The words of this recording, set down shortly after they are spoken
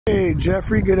Hey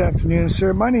Jeffrey, good afternoon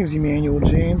sir. My name is Emmanuel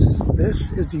James.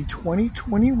 This is the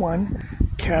 2021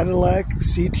 Cadillac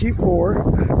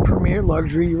CT4 Premier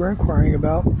Luxury you were inquiring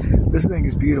about. This thing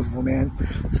is beautiful, man.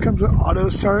 This comes with auto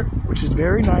start, which is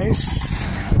very nice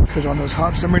because on those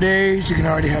hot summer days you can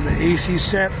already have the AC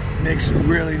set. Makes it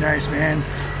really nice, man.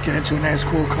 Get into a nice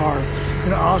cool car.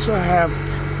 And also have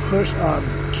push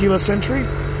keyless entry.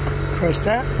 Press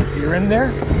that, you're in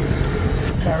there.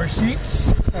 Power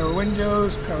seats, power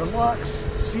windows, power locks,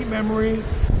 seat memory,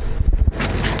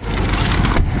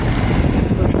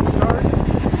 push to start.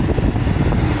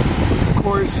 Of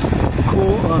course,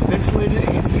 cool ventilated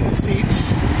and heated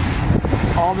seats.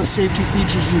 All the safety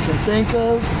features you can think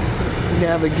of.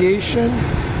 Navigation.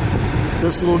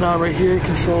 This little knob right here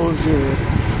controls your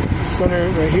center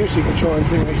right here, so you control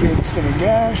everything right here at the center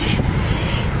dash.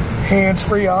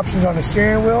 Hands-free options on the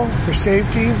steering wheel for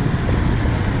safety.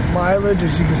 Mileage,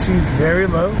 as you can see, is very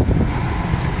low.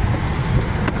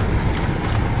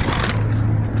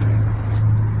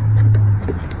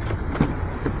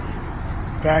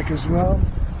 Back as well.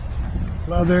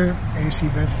 Leather, AC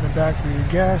vents in the back for your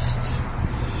guests.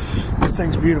 This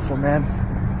thing's beautiful, man.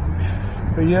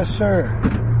 But yes, sir.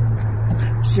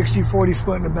 60-40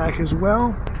 split in the back as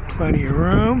well. Plenty of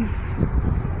room.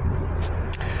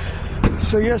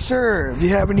 So yes, sir. If you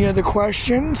have any other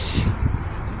questions,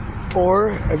 or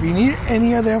if you need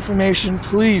any other information,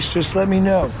 please just let me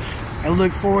know. I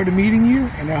look forward to meeting you,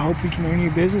 and I hope we can earn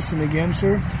your business. And again,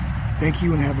 sir, thank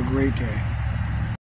you and have a great day.